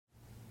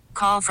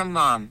Call from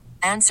mom.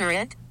 Answer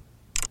it.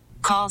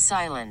 Call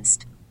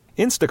silenced.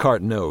 Instacart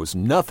knows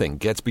nothing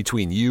gets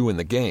between you and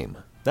the game.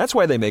 That's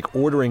why they make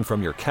ordering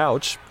from your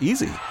couch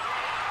easy.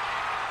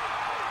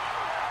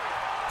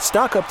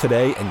 Stock up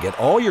today and get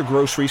all your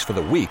groceries for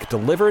the week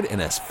delivered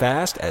in as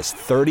fast as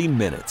 30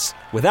 minutes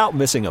without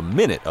missing a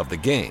minute of the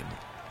game.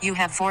 You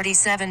have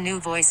 47 new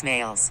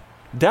voicemails.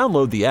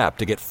 Download the app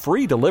to get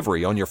free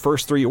delivery on your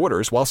first 3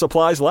 orders while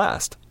supplies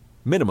last.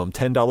 Minimum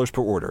 $10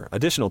 per order.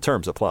 Additional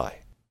terms apply.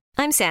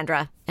 I'm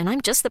Sandra, and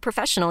I'm just the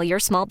professional your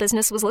small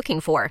business was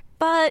looking for.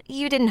 But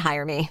you didn't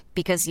hire me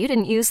because you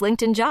didn't use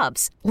LinkedIn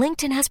Jobs.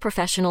 LinkedIn has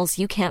professionals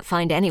you can't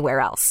find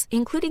anywhere else,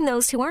 including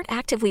those who aren't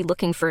actively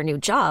looking for a new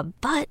job,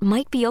 but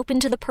might be open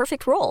to the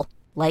perfect role,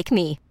 like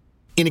me.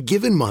 In a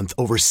given month,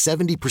 over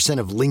 70%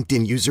 of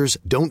LinkedIn users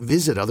don't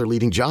visit other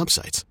leading job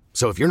sites.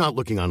 So if you're not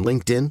looking on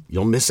LinkedIn,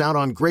 you'll miss out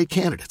on great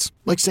candidates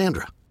like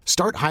Sandra.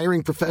 Start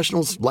hiring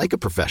professionals like a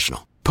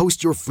professional.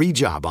 Post your free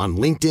job on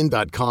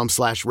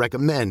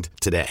linkedin.com/recommend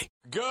today.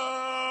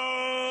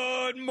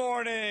 Good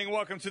morning.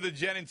 Welcome to the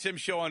Jen and Tim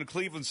Show on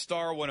Cleveland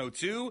Star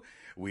 102.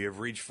 We have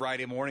reached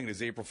Friday morning. It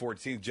is April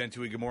 14th. Jen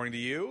Tui, good morning to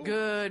you.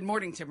 Good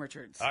morning, Tim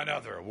Richards.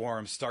 Another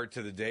warm start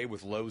to the day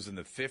with lows in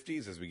the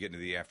 50s as we get into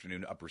the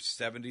afternoon, upper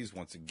 70s.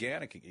 Once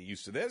again, I can get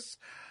used to this.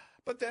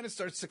 But then it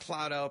starts to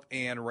cloud up,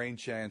 and rain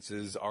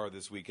chances are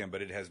this weekend.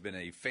 But it has been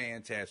a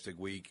fantastic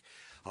week.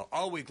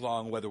 All week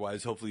long,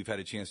 weather-wise. Hopefully you've had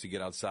a chance to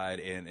get outside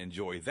and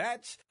enjoy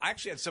that. I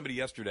actually had somebody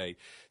yesterday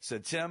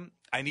said, Tim,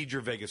 I need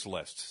your Vegas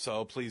list,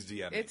 so please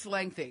DM me. It's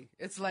lengthy.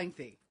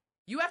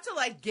 You have to,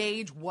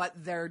 gauge what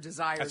their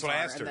desires are. That's what I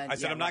asked her. I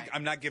said,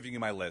 I'm not giving you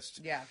my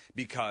list. Yeah.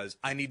 Because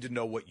I need to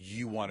know what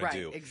you want to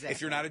do. Exactly.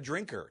 If you're not a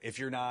drinker, if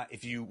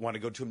you want to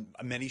go to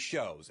many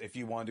shows, if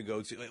you want to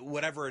go to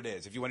whatever it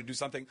is, if you want to do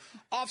something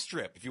off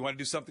strip, if you want to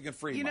do something in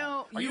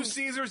Fremont. Are you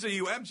Caesars? Are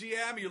you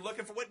MGM? Are you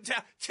looking for what?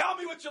 Tell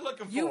me what you're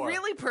looking for. You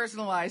really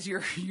personalize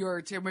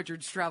your Tim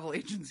Richards travel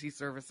agency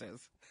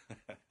services.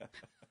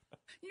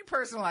 You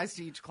personalize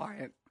to each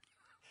client.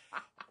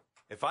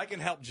 If I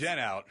can help Jen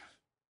out,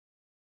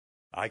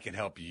 I can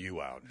help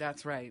you out.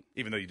 That's right.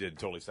 Even though you did a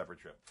totally separate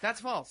trip. That's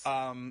false.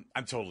 I'm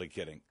totally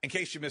kidding. In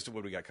case you missed it,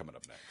 what do we got coming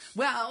up next?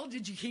 Well,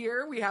 did you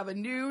hear? We have a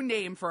new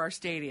name for our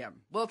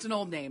stadium. Well, it's an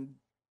old name,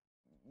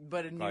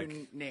 but a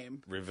new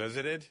name.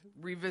 Revisited?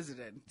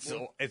 Revisited.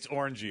 So it's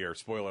orangier.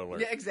 Spoiler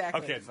alert. Yeah,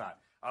 exactly. Okay, it's not.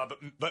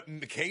 But in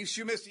case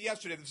you missed it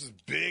yesterday, this is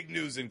big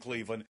news in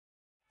Cleveland.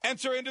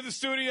 Enter into the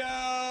studio,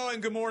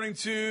 and good morning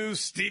to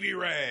Stevie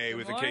Ray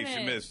with In Case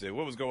You Missed It.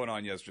 What was going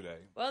on yesterday?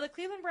 Well, the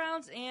Cleveland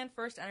Browns and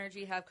First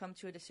Energy have come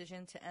to a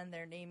decision to end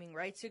their naming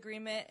rights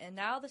agreement, and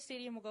now the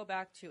stadium will go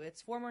back to its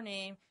former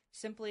name,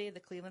 simply the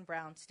Cleveland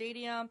Browns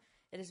Stadium.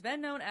 It has been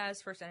known as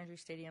First Energy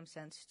Stadium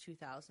since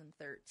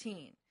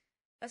 2013.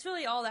 That's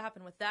really all that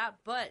happened with that,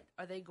 but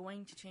are they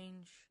going to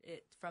change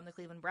it from the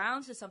Cleveland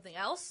Browns to something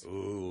else?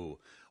 Ooh,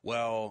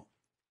 well...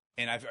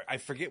 And I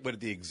forget what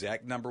the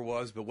exact number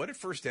was, but what did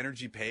First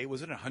Energy pay?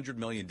 Was it $100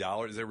 million?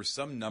 There was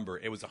some number.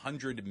 It was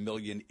 $100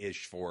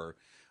 million-ish for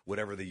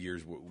whatever the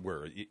years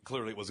were.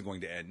 Clearly, it wasn't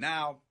going to end.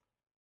 Now,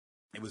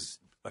 it was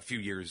a few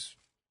years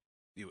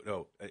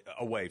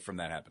away from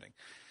that happening.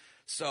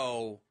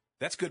 So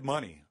that's good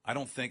money. I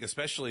don't think,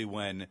 especially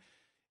when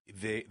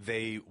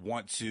they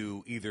want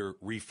to either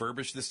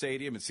refurbish the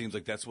stadium. It seems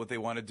like that's what they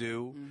want to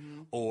do,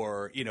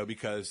 or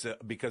because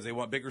they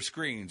want bigger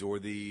screens, or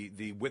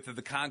the width of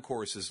the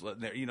concourses.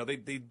 They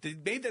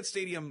made that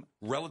stadium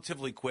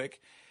relatively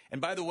quick.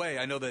 And by the way,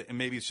 I know that, and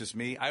maybe it's just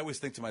me, I always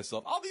think to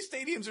myself, all these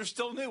stadiums are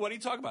still new. What are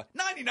you talking about?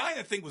 99,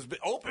 I think, was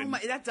open.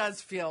 That does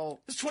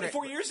feel... It's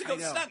 24 years ago.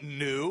 This is not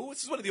new.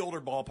 This is one of the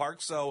older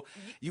ballparks. So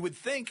you would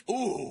think,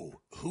 ooh,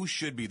 who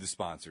should be the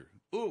sponsor?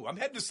 Ooh, I'm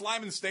heading to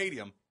Slyman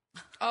Stadium.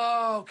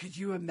 Oh, could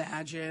you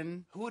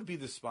imagine? Who would be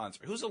the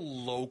sponsor? Who's a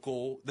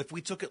local, if we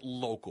took it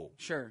local?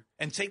 Sure.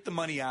 And take the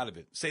money out of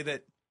it. Say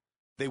that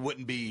they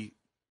wouldn't be,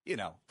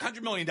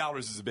 $100 million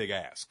is a big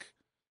ask.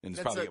 And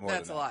it's probably more than that.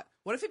 That's a lot.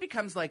 What if it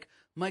becomes like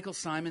Michael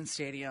Simon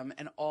Stadium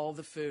and all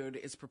the food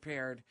is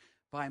prepared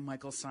by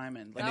Michael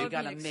Simon? Like that would be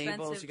an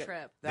expensive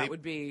trip. That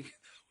would be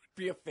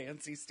a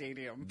fancy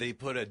stadium. They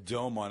put a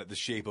dome on it the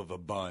shape of a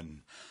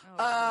bun.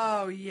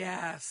 Oh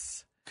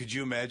yes. Could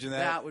you imagine that?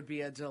 That would be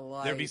a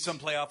delight. There'd be some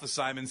playoff, as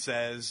Simon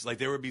says. Like,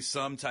 there would be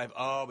some type,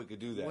 we could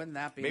do that. Wouldn't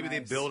that be Maybe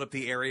nice? they build up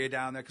the area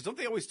down there. Because don't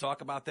they always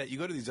talk about that? You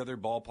go to these other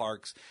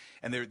ballparks,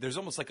 and there's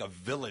almost like a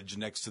village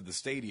next to the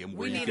stadium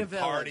where you can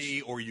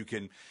party, or you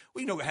can,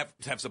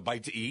 have some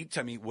bite to eat.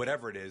 I mean,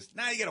 whatever it is.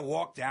 Now you got to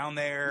walk down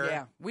there.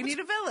 Yeah, we need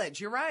a village.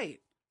 You're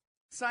right.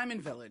 Simon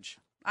Village.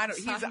 I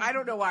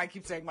don't know why I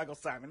keep saying Michael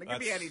Simon. It could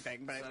be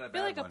anything, but I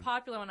feel like a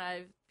popular one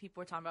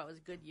people were talking about was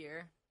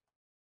Goodyear.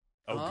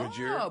 Oh,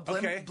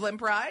 Goodyear?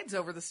 Blimp rides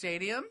over the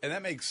stadium. And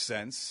that makes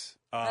sense.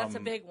 That's a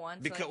big one.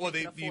 Because, so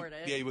they can afford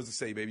it. Yeah, he was to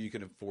say, maybe you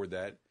can afford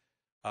that.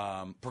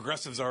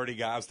 Progressive's already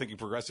got, I was thinking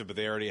Progressive, but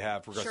they already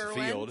have Progressive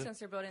Sherwin, Field. Since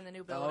they're building the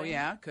new building. Oh,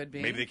 yeah, could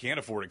be. Maybe they can't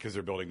afford it because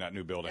they're building that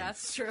new building. Yeah,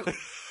 that's true.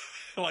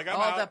 Like, I'm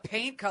out. The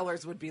paint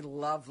colors would be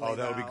lovely. Oh,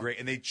 that would be great.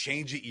 And they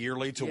change it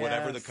yearly to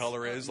whatever the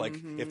color is. Like,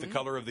 if the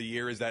color of the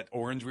year is that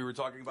orange we were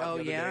talking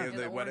about the other day of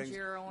the wedding.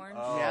 Orange.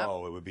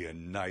 Oh, it would be a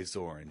nice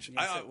orange.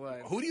 Yes, it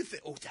would. Who do you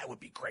think? Oh, that would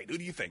be great. Who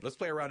do you think? Let's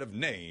play a round of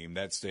Name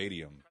That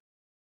Stadium.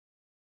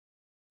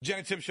 Jen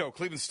and Tim Show,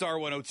 Cleveland Star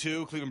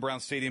 102, Cleveland Brown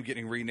Stadium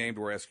getting renamed.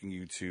 We're asking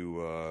you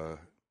to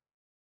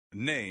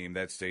name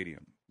that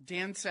stadium.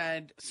 Dan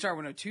said Star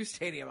 102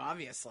 Stadium,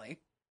 obviously.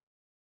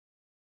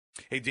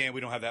 Hey, Dan, we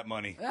don't have that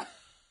money.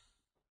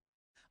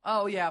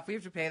 Oh, yeah, if we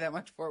have to pay that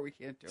much for it, we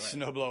can't do it.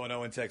 Snowblow and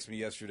Owen texted me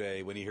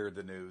yesterday when he heard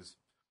the news,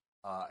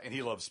 and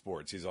he loves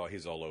sports. He's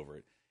all over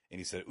it. And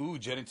he said, "Ooh,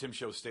 Jen and Tim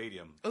Show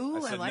Stadium."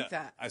 Ooh, I like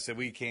that. I said,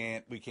 "We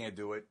can't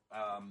do it."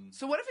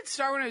 So what if it's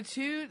Star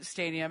 102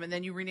 Stadium, and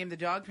then you rename the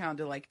dog pound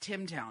to like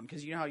Tim Town,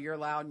 because you know how you're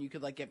loud and you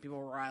could like get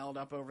people riled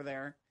up over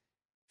there.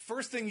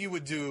 First thing you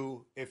would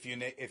do if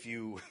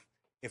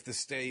the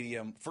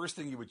stadium, first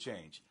thing you would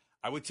change,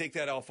 I would take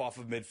that elf off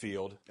of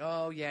midfield.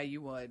 Oh yeah, you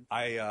would.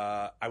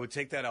 I would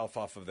take that elf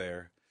off of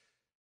there.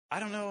 I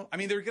don't know. I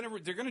mean, they're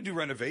gonna do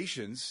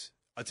renovations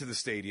to the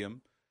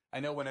stadium. I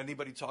know when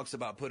anybody talks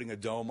about putting a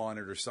dome on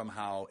it or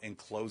somehow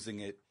enclosing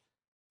it,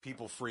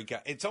 people freak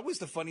out. It's always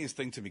the funniest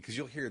thing to me because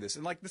you'll hear this,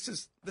 and like this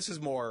is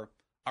more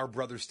our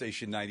brother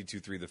station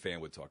 92.3 The Fan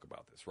would talk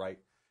about this, right?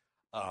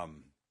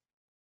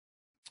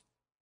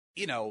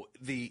 You know,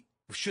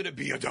 should it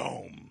be a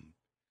dome?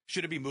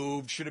 Should it be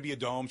moved? Should it be a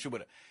dome?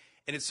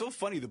 And it's so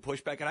funny, the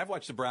pushback, and I've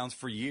watched the Browns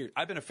for years.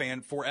 I've been a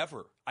fan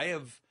forever. I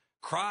have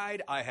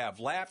cried. I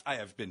have laughed. I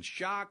have been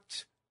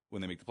shocked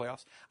when they make the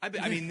playoffs. I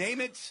mean, name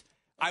it.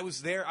 I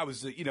was there. I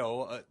was,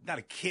 not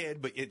a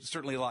kid, but it's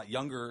certainly a lot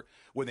younger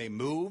when they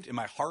moved. In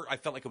my heart, I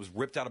felt like it was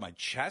ripped out of my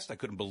chest. I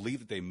couldn't believe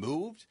that they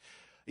moved.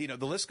 You know,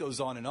 the list goes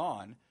on and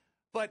on.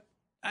 But,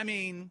 I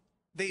mean,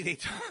 they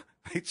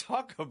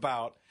talk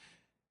about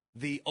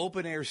the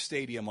open-air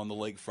stadium on the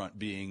lakefront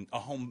being a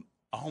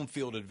home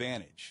field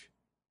advantage.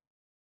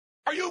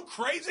 Are you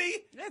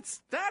crazy?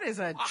 That is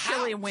a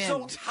chilly wind.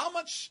 So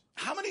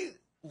how many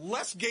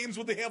less games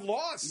would they have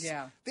lost?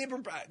 Yeah. They've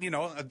been,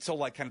 until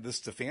like kind of the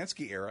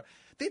Stefanski era,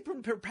 they've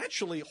been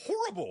perpetually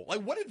horrible.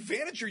 Like, what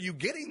advantage are you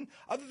getting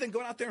other than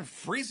going out there and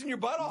freezing your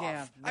butt off?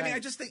 Yeah, I mean, I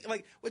just think,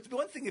 like, it's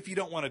one thing if you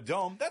don't want a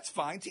dome, that's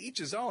fine, to each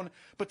his own.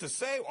 But to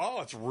say,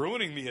 oh, it's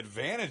ruining the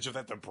advantage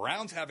that the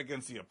Browns have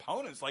against the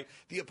opponents, like,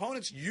 the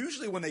opponents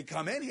usually when they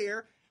come in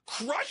here,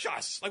 crush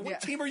us. Like,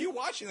 what team are you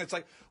watching? It's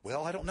like,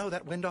 well, I don't know.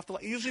 That wind off the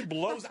line usually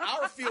blows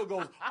our field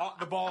goals off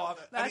the ball.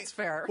 That's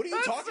fair. What are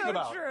you talking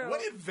about? True. What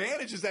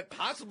advantage is that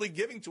possibly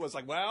giving to us?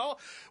 Like, well,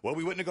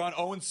 we wouldn't have gone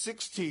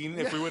 0-16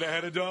 if we would have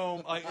had a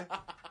dome. Like,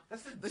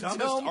 that's the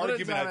dumbest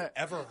argument I've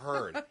ever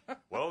heard.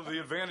 Well, the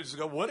advantage is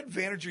what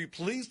advantage are you?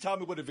 Please tell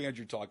me what advantage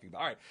you're talking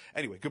about. All right.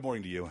 Anyway, good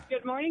morning to you.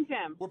 Good morning,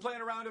 Tim. We're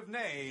playing a round of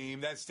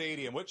Name That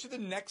Stadium. What should the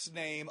next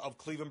name of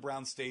Cleveland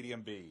Brown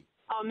Stadium be?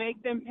 I'll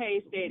make them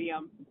pay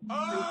stadium.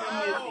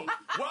 Oh,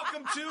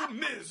 welcome to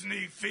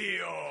Misney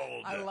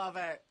Field. I love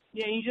it.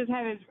 Yeah, you just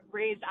have his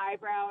raised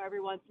eyebrow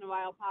every once in a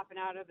while popping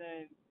out of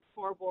the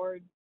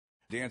scoreboard.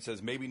 Dan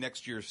says maybe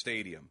next year's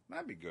stadium.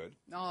 That'd be good.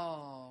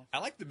 Oh, I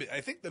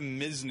think the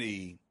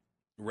Misney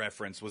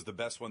reference was the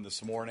best one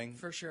this morning.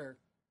 For sure.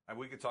 And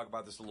we could talk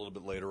about this a little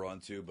bit later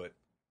on too, but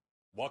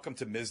welcome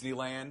to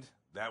MisneyLand.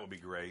 That would be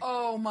great.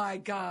 Oh my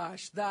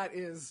gosh, that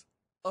is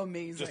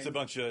amazing. Just a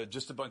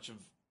bunch of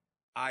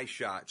eye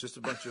shots, just a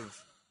bunch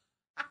of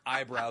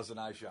eyebrows and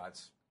eye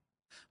shots.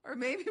 Or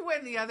maybe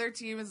when the other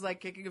team is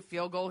like kicking a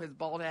field goal, his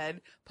bald head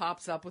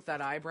pops up with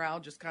that eyebrow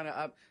just kind of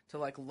up to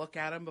like look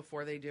at him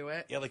before they do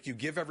it. Yeah, like you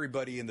give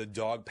everybody in the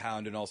dog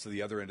pound and also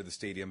the other end of the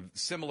stadium,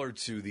 similar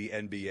to the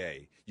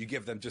NBA. You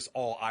give them just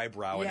all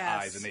eyebrow and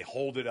eyes, and they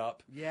hold it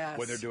up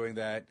when they're doing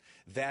that.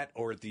 That,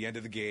 or at the end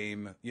of the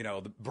game,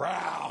 the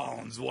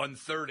Browns won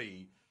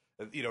 30.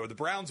 The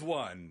Browns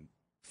won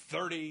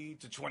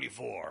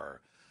 30-24.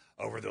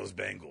 Over those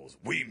Bengals.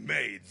 We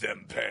made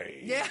them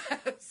pay.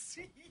 Yes.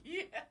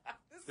 Yeah.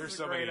 This is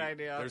a great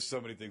idea. There's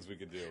so many things we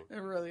could do.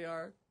 There really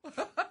are.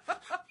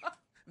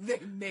 They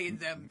made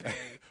them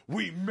pay.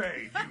 We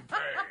made you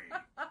pay.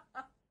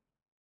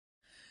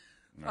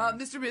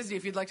 Mr. Misney,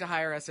 if you'd like to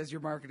hire us as your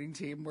marketing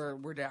team,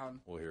 we're down.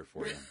 We're here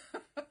for you.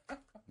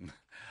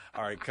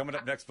 All right, coming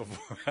up next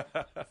before.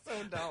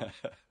 So dumb.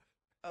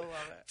 I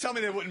love it. Tell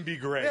me that wouldn't be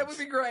great. That would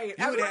be great.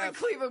 Everyone in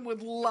Cleveland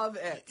would love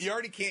it. You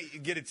already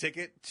can't get a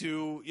ticket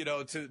to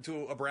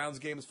a Browns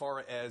game as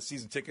far as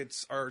season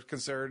tickets are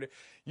concerned.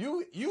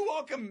 You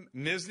welcome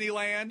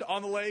MisneyLand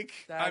on the lake.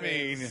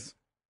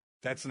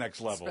 That's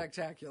next level.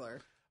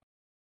 Spectacular.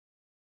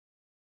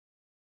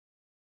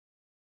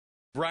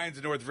 Brian's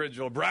in North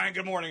Ridgeville. Brian,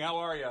 good morning. How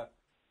are you?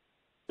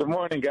 Good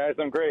morning, guys.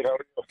 I'm great. How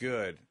are you?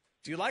 Good.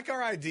 Do you like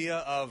our idea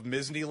of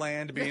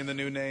MisneyLand being the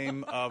new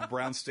name of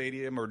Brown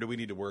Stadium, or do we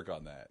need to work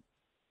on that?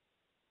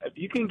 If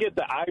you can get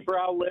the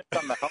eyebrow lift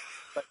on the helmet,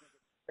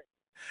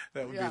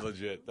 that would be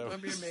legit. That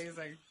would be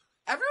amazing.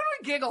 Everyone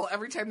would giggle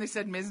every time they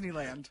said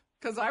MisneyLand,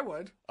 because I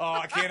would. Oh,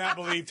 I cannot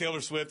believe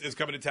Taylor Swift is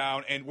coming to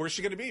town. And where's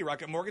she going to be?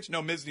 Rocket Mortgage?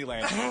 No,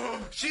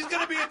 MisneyLand. She's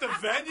going to be at the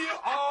venue?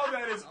 Oh,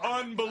 that is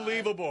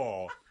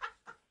unbelievable.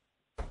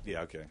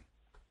 Yeah, okay.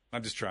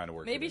 I'm just trying to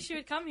work. Maybe she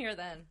would come here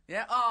then.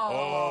 Yeah.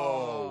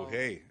 Oh,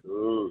 hey.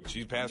 Ooh.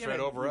 She passed right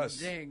over us.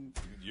 Ding.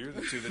 You're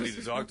the two that need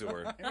to talk to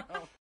her.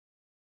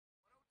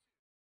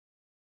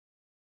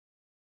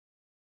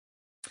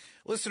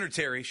 Listener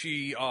Terry,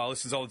 she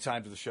listens all the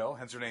time to the show,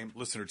 hence her name,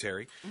 Listener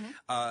Terry.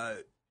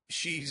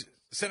 She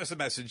sent us a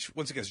message.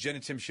 Once again, it's Jen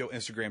and Tim Show,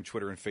 Instagram,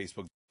 Twitter, and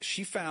Facebook.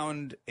 She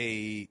found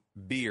a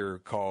beer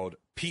called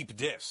Peep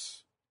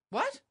Dis.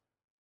 What?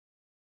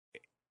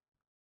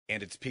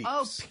 And it's Peeps.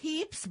 Oh,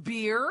 Peeps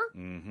beer?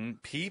 Mm-hmm.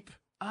 Peep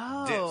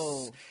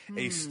Oh. Dis.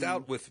 A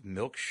stout with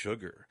milk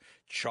sugar,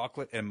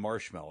 chocolate, and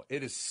marshmallow.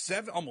 It is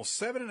almost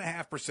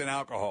 7.5%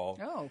 alcohol.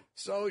 Oh.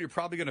 So you're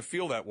probably going to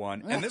feel that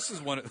one. And this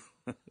is one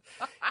of...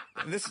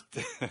 this...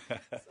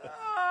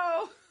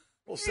 Oh.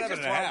 Well, You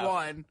just 7.5. want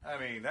one. I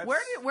mean, that's...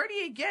 Where do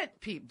you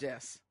get Peep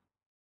Dis?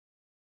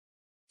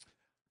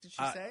 Did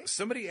she say?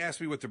 Somebody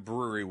asked me what the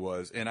brewery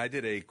was, and I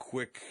did a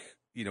quick...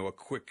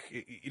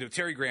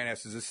 Terry Grant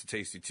asked, is this a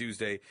Tasty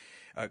Tuesday?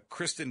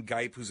 Kristen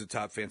Geip, who's a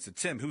top fan, said,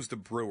 Tim, who's the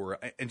brewer?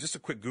 And just a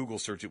quick Google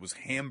search, it was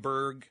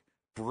Hamburg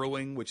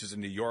Brewing, which is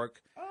in New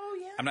York. Oh,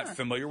 yeah. I'm not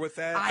familiar with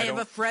that. I have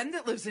a friend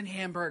that lives in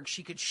Hamburg.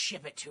 She could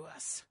ship it to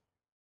us.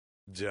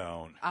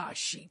 Don't.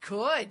 She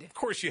could. Of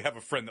course you have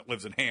a friend that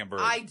lives in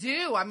Hamburg. I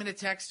do. I'm going to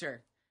text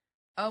her.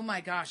 Oh,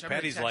 my gosh.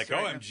 Patty's like,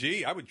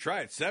 OMG, I would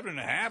try it.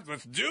 7.5.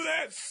 Let's do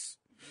this.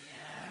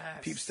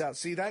 Yes. Peep stout.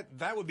 See,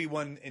 that would be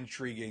one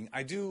intriguing.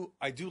 I do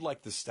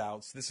like the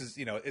stouts. This is,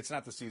 it's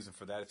not the season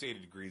for that. It's 80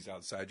 degrees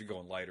outside. You're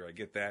going lighter. I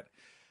get that.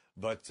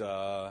 But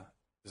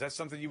is that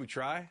something you would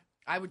try?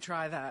 I would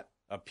try that.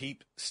 A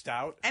Peep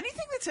stout?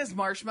 Anything that says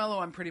marshmallow,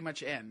 I'm pretty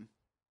much in.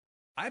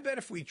 I bet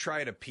if we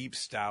tried a Peep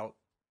stout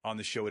on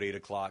the show at 8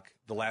 o'clock,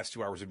 the last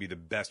 2 hours would be the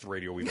best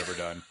radio we've ever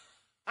done.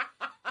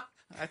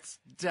 That's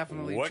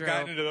definitely what true.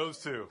 got into those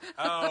two?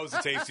 Oh, it was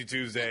a Tasty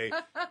Tuesday.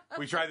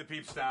 We tried the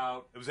Peep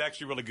Stout. It was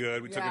actually really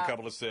good. We took a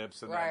couple of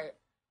sips and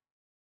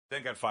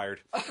then got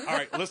fired. All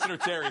right, listener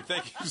Terry,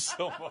 thank you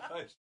so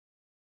much.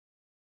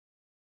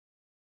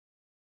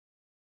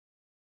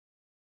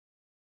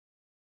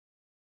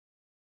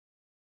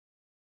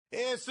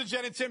 It's the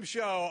Jen and Tim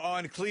Show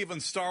on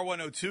Cleveland Star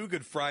 102.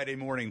 Good Friday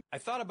morning. I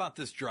thought about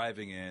this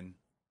driving in,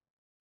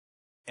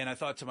 and I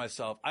thought to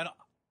myself,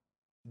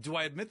 do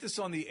I admit this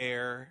on the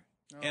air?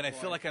 And I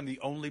feel like I'm the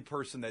only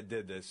person that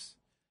did this.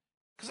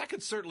 Because I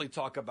could certainly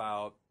talk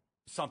about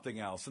something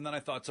else. And then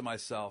I thought to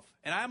myself,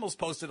 and I almost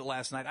posted it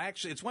last night.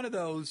 It's one of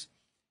those,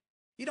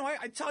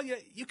 I tell you,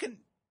 you can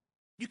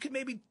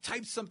maybe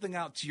type something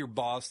out to your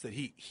boss that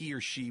he or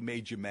she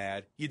made you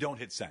mad. You don't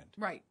hit send.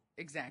 Right,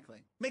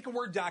 exactly. Make a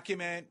Word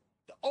document.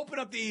 Open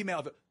up the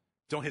email.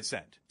 Don't hit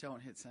send.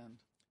 Don't hit send.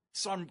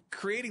 So I'm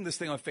creating this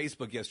thing on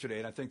Facebook yesterday,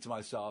 and I think to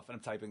myself, and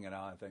I'm typing it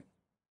out, I think,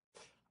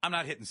 I'm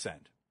not hitting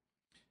send.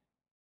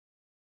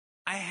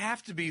 I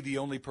have to be the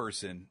only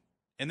person,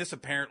 and this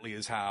apparently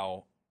is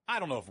how, I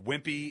don't know if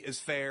wimpy is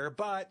fair,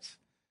 but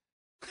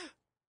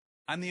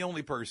I'm the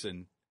only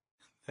person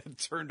that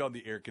turned on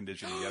the air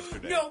conditioning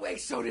yesterday. No way,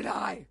 so did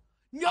I.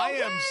 No I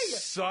way. am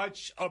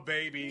such a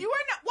baby. You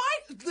are not.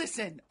 Why?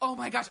 Listen, oh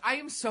my gosh, I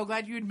am so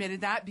glad you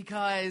admitted that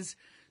because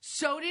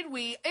so did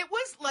we. It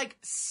was like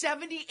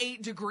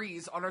 78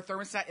 degrees on our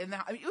thermostat in the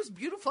house. I mean, it was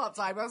beautiful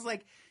outside, but I was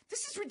like, this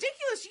is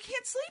ridiculous. You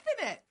can't sleep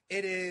in it.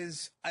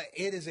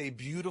 It is a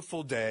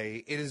beautiful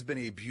day. It has been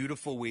a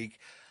beautiful week.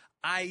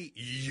 I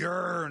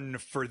yearn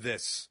for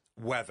this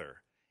weather.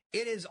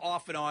 It is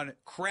off and on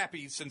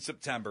crappy since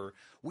September.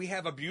 We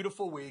have a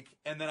beautiful week,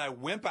 and then I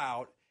wimp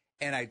out,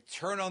 and I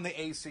turn on the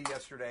AC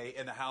yesterday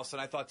in the house,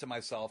 and I thought to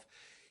myself,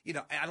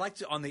 I like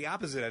to, on the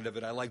opposite end of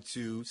it, I like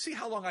to see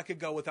how long I could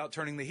go without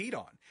turning the heat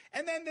on.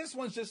 And then this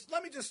one's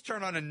let me just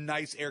turn on a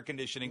nice air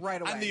conditioning. Right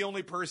away. I'm the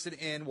only person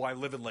I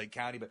live in Lake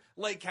County, but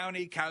Lake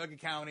County, Cuyahoga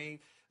County,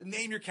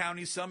 name your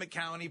county, Summit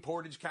County,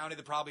 Portage County,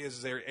 that probably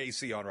has their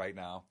AC on right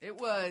now. It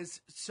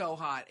was so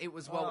hot. It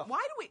was, why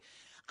do we,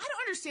 I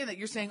don't understand that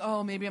you're saying,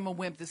 oh, maybe I'm a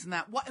wimp, this and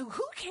that.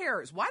 Who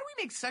cares? Why do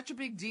we make such a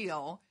big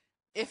deal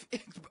if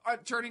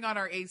turning on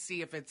our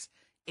AC if it's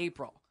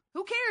April?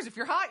 Who cares? If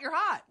you're hot, you're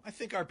hot. I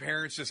think our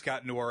parents just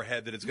got into our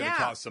head that it's going to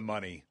cost some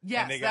money.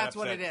 Yes, and they got that's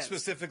what upset, it is.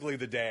 Specifically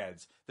the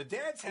dads. The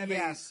dads have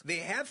they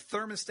have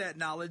thermostat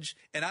knowledge,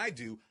 and I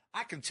do.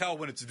 I can tell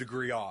when it's a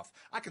degree off.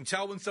 I can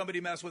tell when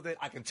somebody messed with it.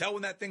 I can tell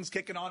when that thing's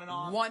kicking on and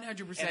off.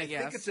 100%, and I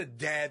think it's a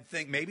dad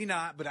thing. Maybe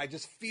not, but I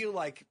just feel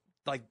like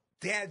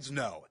dads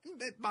know.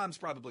 Moms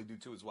probably do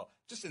too as well.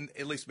 Just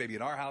at least maybe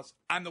in our house,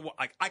 I'm the one.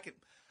 I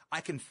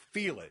can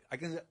feel it.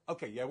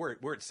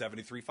 We're at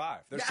 73.5.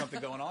 There's something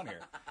going on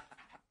here.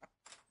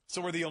 So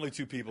we're the only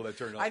two people that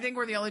turned on. I think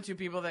we're the only two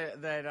people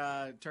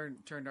that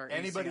turned our AC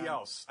Anybody on.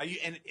 else?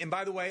 And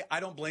by the way, I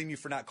don't blame you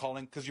for not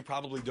calling because you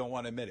probably don't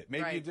want to admit it.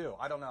 Maybe you do.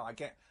 I don't know. I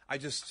can't.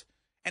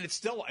 And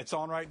it's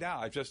on right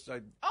now.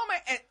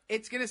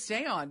 It's going to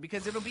stay on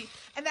because it'll be,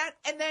 and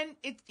then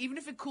even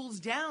if it cools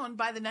down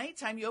by the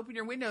nighttime, you open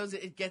your windows,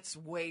 it gets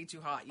way too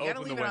hot. You got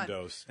to leave the it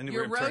windows. on. And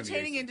you're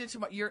rotating into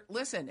tomorrow.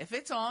 Listen, if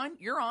it's on,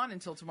 you're on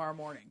until tomorrow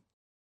morning.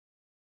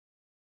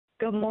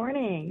 Good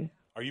morning.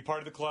 Are you part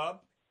of the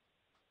club?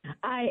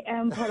 I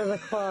am part of the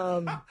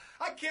club.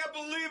 I can't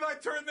believe I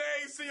turned the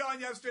AC on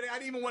yesterday. I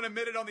didn't even want to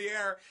admit it on the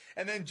air.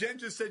 And then Jen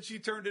just said she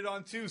turned it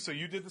on too. So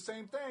you did the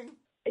same thing.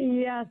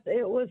 Yes,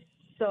 it was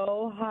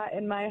so hot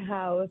in my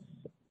house.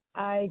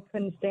 I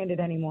couldn't stand it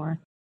anymore.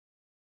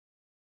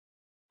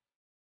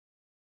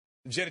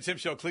 Jen and Tim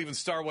Show, Cleveland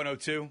Star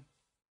 102.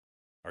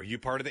 Are you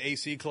part of the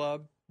AC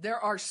club? There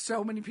are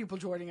so many people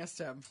joining us,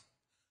 Tim.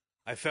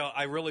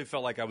 I really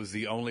felt like I was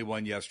the only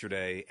one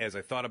yesterday as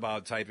I thought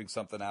about typing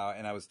something out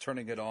and I was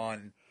turning it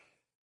on.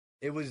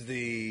 That was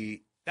the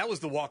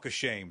walk of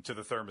shame to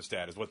the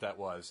thermostat is what that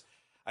was.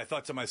 I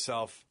thought to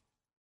myself,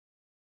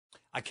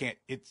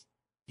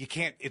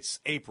 it's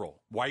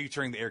April. Why are you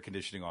turning the air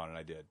conditioning on? And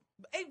I did.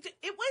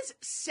 It was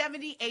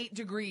 78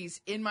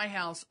 degrees in my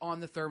house on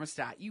the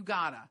thermostat. You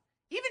gotta.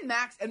 Even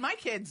Max, and my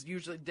kids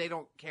usually, they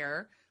don't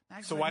care.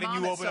 So why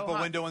didn't you open up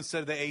a window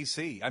instead of the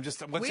AC?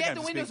 We had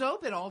the windows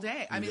open all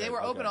day. They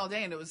were open all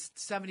day, and it was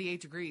 78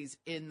 degrees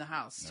in the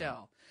house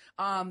still.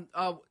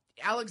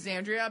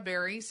 Alexandria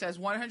Barry says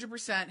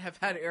 100% have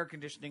had air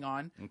conditioning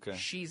on. Okay.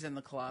 She's in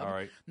the club. All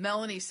right.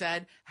 Melanie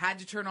said had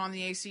to turn on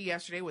the AC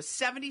yesterday, was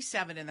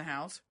 77 in the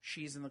house.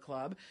 She's in the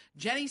club.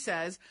 Jenny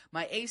says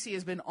my AC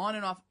has been on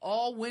and off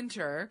all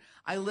winter.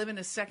 I live in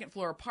a second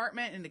floor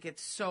apartment and it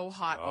gets so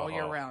hot all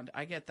year round.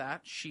 I get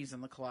that. She's in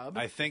the club.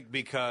 I think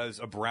because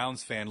a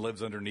Browns fan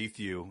lives underneath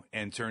you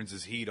and turns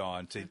his heat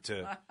on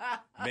to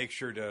make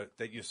sure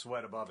that you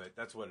sweat above it.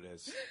 That's what it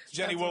is. It's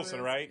Jenny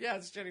Wilson, right? Yeah,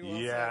 it's Jenny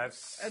Wilson.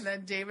 Yes. And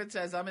then David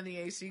says, I'm in the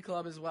AC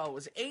club as well. It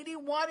was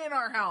 81 in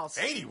our house.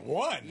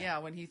 81? Yeah,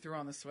 when he threw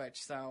on the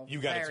switch. So you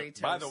got very it.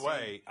 By the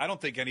way, I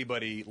don't think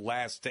anybody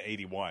lasts to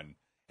 81.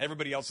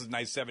 Everybody else is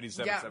nice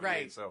 77, 78.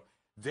 Right. So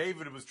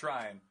David was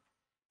trying.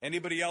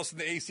 Anybody else in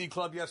the AC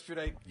club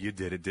yesterday? You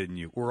did it, didn't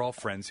you? We're all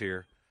friends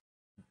here.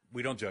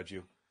 We don't judge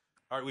you.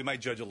 All right, we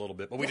might judge a little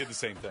bit, but we did the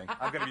same thing.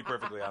 I'm going to be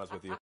perfectly honest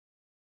with you.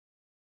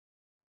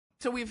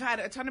 So we've had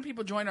a ton of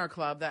people join our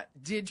club that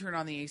did turn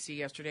on the AC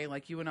yesterday,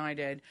 like you and I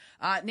did.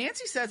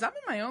 Nancy says, I'm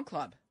in my own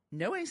club.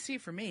 No AC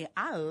for me.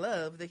 I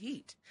love the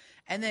heat.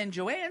 And then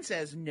Joanne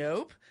says,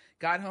 nope.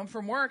 Got home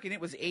from work, and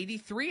it was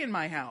 83 in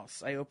my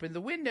house. I opened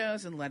the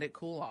windows and let it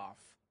cool off.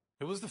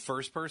 Who was the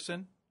first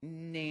person?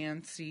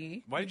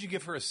 Nancy. Why did you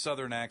give her a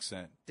southern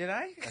accent? Did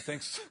I? I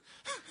think so.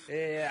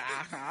 Yeah,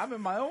 I'm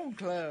in my own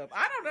club.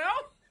 I don't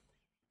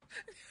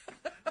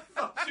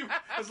know.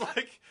 I was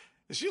like...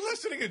 Is she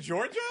listening in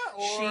Georgia?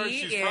 Or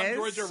she's from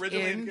Georgia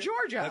originally? In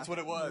Georgia. That's what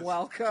it was.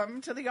 Welcome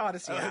to the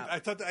Odyssey app. I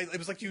thought it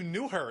was like you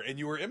knew her and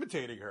you were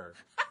imitating her.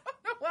 I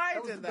don't know why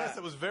I did that. Best.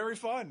 It was very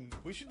fun.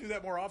 We should do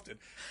that more often.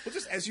 We'll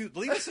just, as you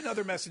leave us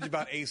another message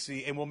about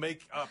AC and we'll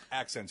make up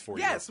accents for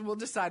you. Yes, we'll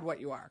decide what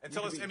you are. And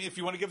tell us, if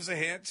you want to give us a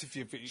hint, if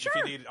you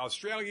need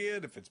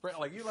Australian, if it's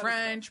like you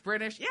French,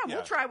 British. Yeah,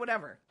 we'll try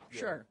whatever. Yeah,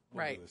 sure.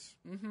 We'll right.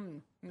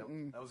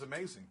 That was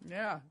amazing.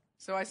 Yeah.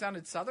 So I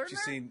sounded southern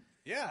there?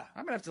 Yeah.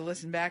 I'm going to have to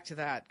listen back to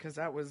that because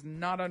that was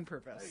not on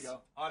purpose. There you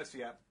go.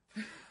 Odyssey app.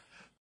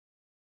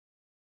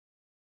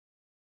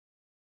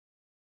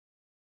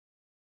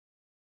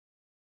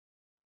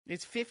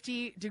 It's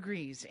 50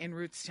 degrees in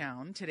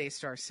Rootstown, today's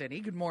Star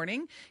City. Good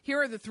morning. Here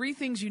are the three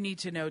things you need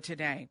to know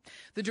today.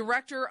 The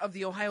director of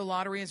the Ohio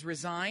Lottery has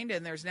resigned,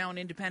 and there's now an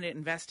independent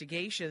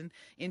investigation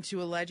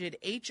into alleged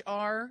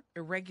HR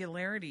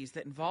irregularities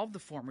that involved the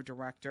former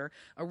director.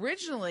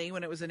 Originally,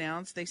 when it was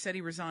announced, they said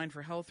he resigned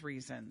for health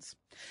reasons.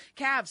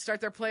 Cavs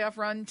start their playoff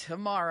run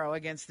tomorrow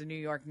against the New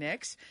York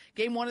Knicks.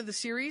 Game 1 of the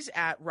series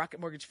at Rocket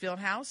Mortgage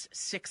Fieldhouse,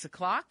 6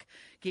 o'clock.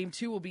 Game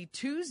 2 will be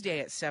Tuesday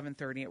at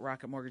 7:30 at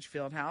Rocket Mortgage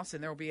Fieldhouse,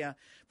 and there will be a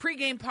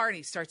pregame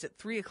party starts at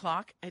 3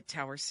 o'clock at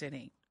Tower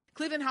City.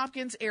 Cleveland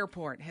Hopkins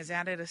Airport has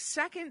added a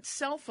second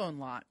cell phone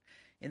lot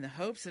in the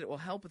hopes that it will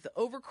help with the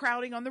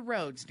overcrowding on the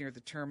roads near the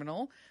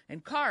terminal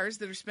and cars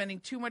that are spending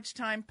too much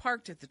time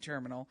parked at the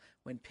terminal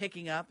when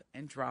picking up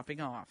and dropping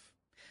off.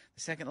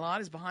 The second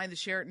lot is behind the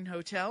Sheraton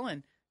Hotel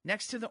and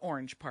next to the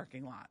Orange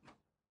parking lot.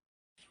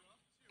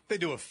 They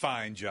do a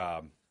fine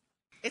job.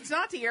 It's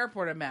not the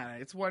airport I'm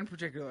at. It's one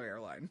particular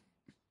airline.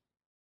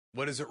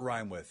 What does it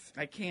rhyme with?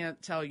 I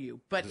can't tell you.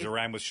 But does it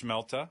rhyme with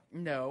Schmelta?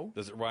 No.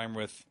 Does it rhyme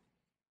with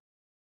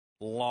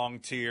long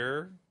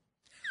tier?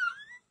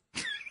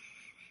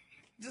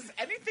 Does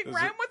anything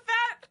rhyme with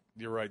that?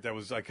 You're right.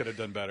 I could have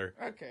done better.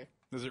 Okay.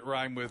 Does it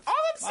rhyme with... All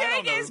I'm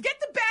saying is get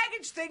the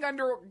baggage thing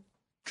under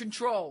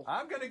control.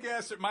 I'm going to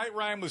guess it might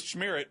rhyme with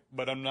Schmerit,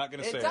 but I'm not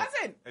going to say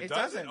it. It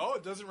doesn't. Oh,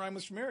 it doesn't rhyme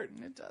with Schmerit.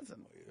 It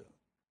doesn't.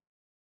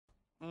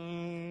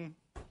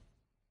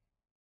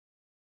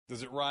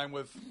 Does it rhyme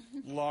with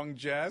long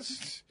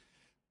jest?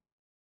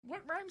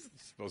 What rhymes?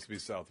 It's supposed to be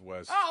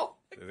Southwest. Oh.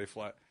 They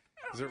fly.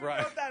 Does it rhyme?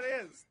 Know what that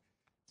is.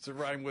 Does it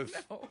rhyme with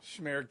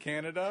Schmerit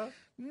Canada?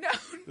 No.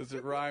 Does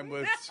it rhyme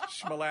with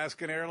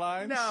Schmalaskan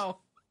Airlines? No.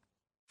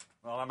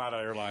 Well, I'm out of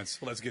airlines.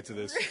 Let's get to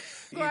this.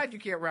 Glad you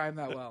can't rhyme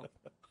that well.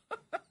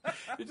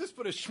 You just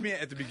put a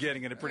Schmidt at the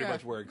beginning, and it pretty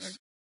much works.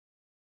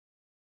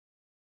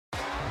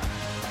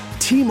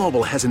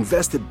 T-Mobile has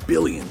invested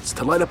billions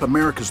to light up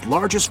America's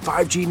largest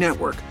 5G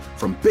network,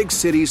 from big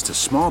cities to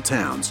small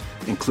towns,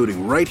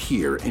 including right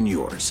here in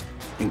yours.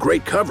 And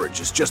great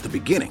coverage is just the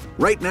beginning.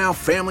 Right now,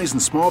 families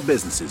and small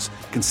businesses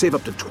can save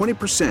up to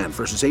 20%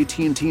 versus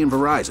AT&T and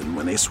Verizon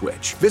when they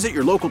switch. Visit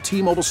your local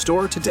T-Mobile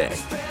store today.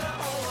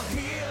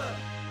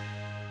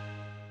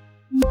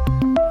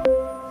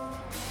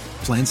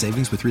 Plan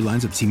savings with 3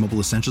 lines of T-Mobile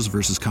Essentials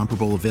versus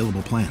comparable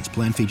available plans.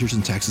 Plan features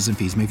and taxes and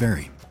fees may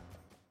vary.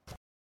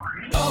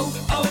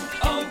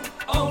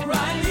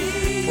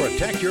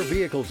 Protect your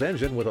vehicle's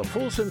engine with a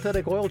full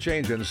synthetic oil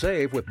change and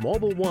save with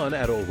Mobile One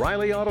at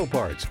O'Reilly Auto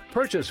Parts.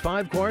 Purchase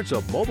 5 quarts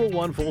of Mobile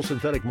One full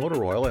synthetic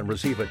motor oil and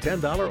receive a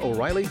 $10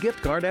 O'Reilly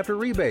gift card after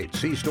rebate.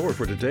 See store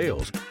for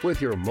details. With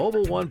your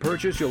Mobile One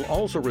purchase, you'll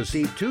also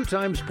receive 2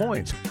 times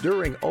points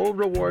during O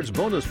Rewards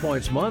Bonus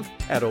Points Month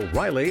at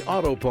O'Reilly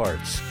Auto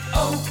Parts.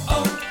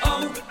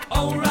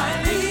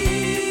 O'Reilly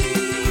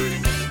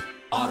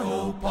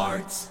Auto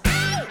Parts.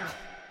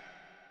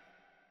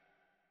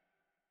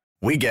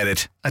 We get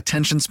it.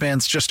 Attention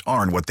spans just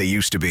aren't what they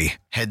used to be.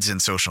 Heads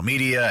in social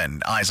media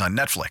and eyes on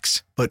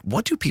Netflix. But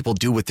what do people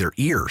do with their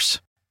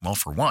ears? Well,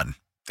 for one,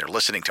 they're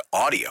listening to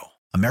audio.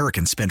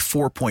 Americans spend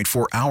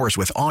 4.4 hours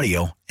with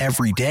audio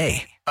every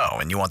day. Oh,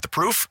 and you want the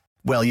proof?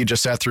 Well, you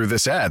just sat through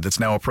this ad that's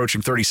now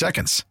approaching 30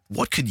 seconds.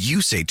 What could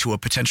you say to a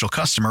potential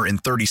customer in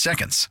 30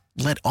 seconds?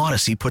 Let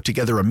Odyssey put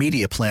together a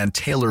media plan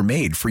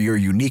tailor-made for your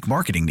unique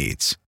marketing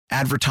needs.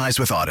 Advertise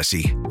with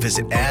Odyssey.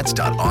 Visit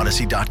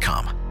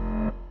ads.odyssey.com.